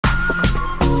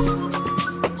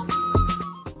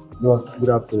Good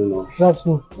afternoon. Good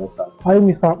afternoon. Yes, sir. Are you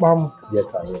Mr. Akpam? Yes,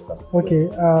 sir. Yes, sir. Okay,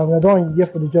 you're done here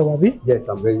for the job, Abi? Yes,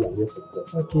 I'm here for the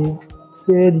job. Okay.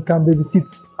 Say you can babysit.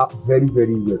 Very,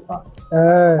 very well,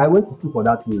 sir. I went to school for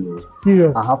that thing.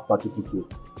 Serious? I have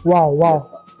certificates. Wow.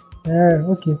 Yes,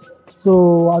 Okay.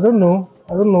 So I don't know.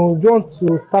 Do you want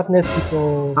to start next week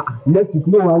or? Next week?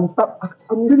 No, I will start.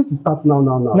 I'm ready to start now.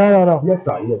 No. Yes,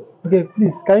 sir. Yes. Okay,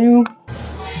 please, can you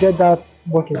get that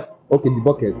bucket? Okay, the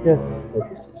bucket. Yes.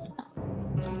 Okay.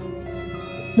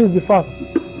 Please be fast.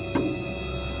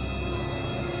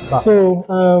 So,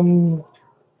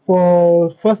 for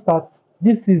first start,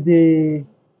 this is the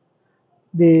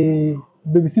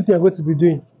babysitting you're going to be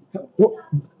doing. What?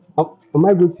 Am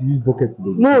I going to use bucket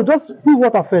today? No, just put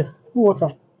water first. Put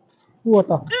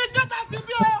water.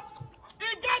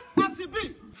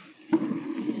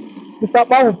 Mr.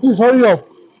 Barry, please hurry up.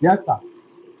 Yes, sir.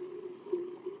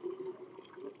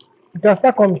 You can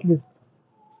start coming, please.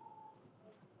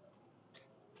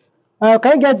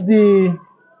 Can you get the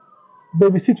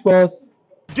babysit for us?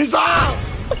 Jesus!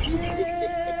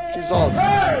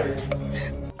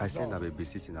 I send a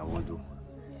babysitting I want to.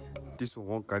 This one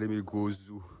won't carry me go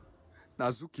zoo. Now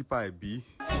zookeeper I be.